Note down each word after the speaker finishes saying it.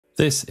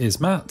This is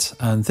Matt,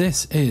 and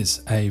this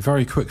is a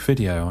very quick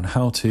video on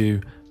how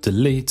to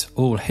delete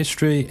all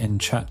history in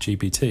Chat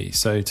GPT.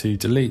 So to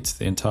delete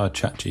the entire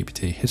Chat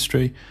GPT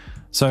history.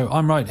 So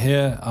I'm right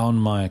here on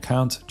my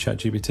account,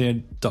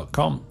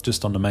 chatgpt.com,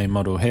 just on the main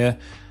model here.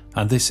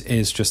 And this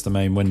is just the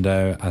main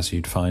window as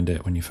you'd find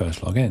it when you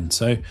first log in.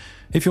 So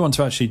if you want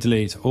to actually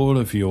delete all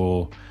of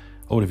your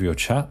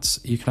chats,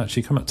 you can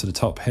actually come up to the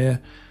top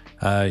here.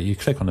 You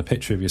click on the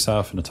picture of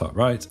yourself in the top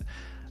right.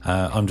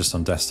 I'm just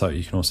on desktop.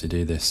 You can also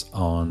do this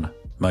on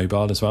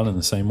mobile as well in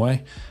the same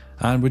way.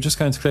 And we're just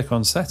going to click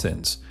on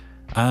settings.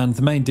 And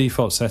the main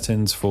default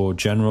settings for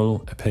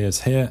general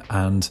appears here.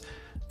 And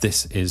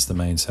this is the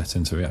main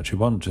settings that we actually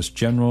want, just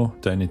general.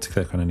 Don't need to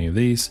click on any of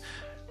these.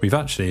 We've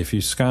actually, if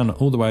you scan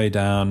all the way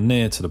down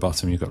near to the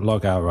bottom, you've got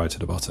log out right at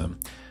the bottom.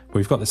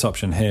 We've got this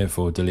option here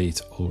for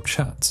delete all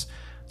chats.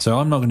 So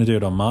I'm not going to do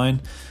it on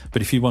mine,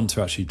 but if you want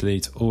to actually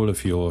delete all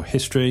of your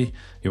history,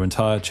 your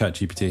entire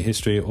ChatGPT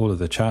history, all of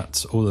the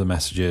chats, all of the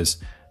messages,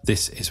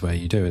 this is where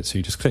you do it. So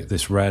you just click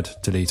this red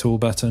delete all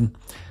button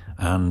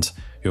and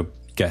you'll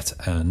get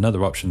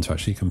another option to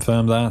actually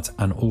confirm that,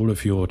 and all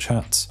of your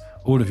chats,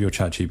 all of your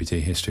ChatGPT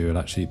history will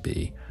actually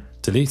be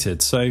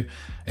deleted. So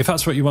if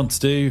that's what you want to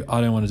do, I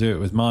don't want to do it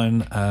with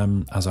mine,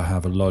 as I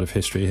have a lot of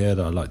history here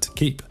that I like to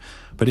keep.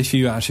 But if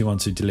you actually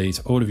want to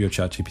delete all of your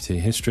ChatGPT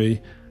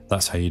history,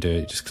 that's how you do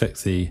it. Just click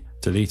the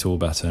delete all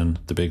button,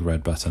 the big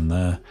red button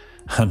there,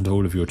 and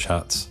all of your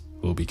chats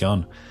will be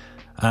gone.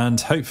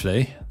 And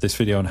hopefully this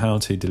video on how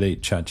to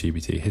delete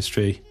ChatGPT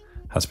history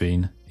has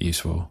been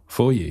useful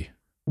for you.